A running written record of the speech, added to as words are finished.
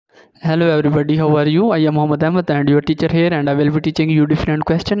Hello everybody, how are you? I am Mohammed Ahmed and your teacher here, and I will be teaching you different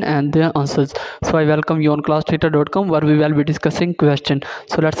questions and their answers. So I welcome you on classteacher.com where we will be discussing question.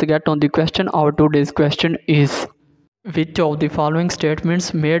 So let's get on the question. Our today's question is: which of the following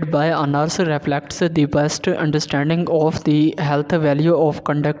statements made by a nurse reflects the best understanding of the health value of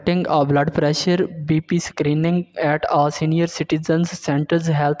conducting a blood pressure BP screening at a senior citizens center's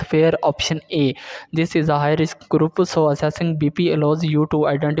health fair? Option A. This is a high risk group, so assessing BP allows you to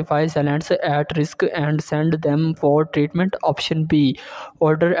identify silents at risk and send them for treatment. Option B.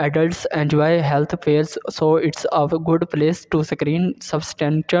 Older adults enjoy health fairs, so it's a good place to screen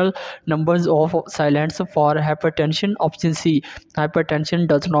substantial numbers of silents for hypertension. Option C. Hypertension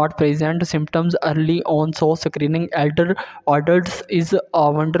does not present symptoms early on, so screening elder adults is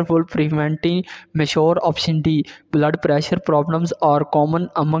a wonderful preventive measure. Option D. Blood pressure problems are common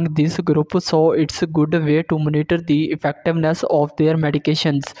among this group, so it's a good way to monitor the effectiveness of their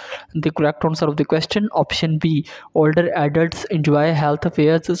medications. The correct answer of the question, option B. Older adults enjoy health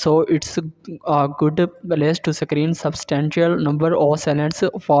fairs, so it's a good place to screen substantial number of silents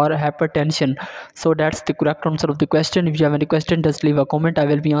for hypertension. So that's the correct answer of the question. If you have any question, just leave a comment. I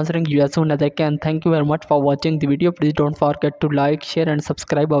will be answering you as soon as I can. Thank you very much for watching the video. Please don't forget to like, share and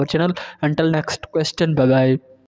subscribe our channel. Until next question, bye bye.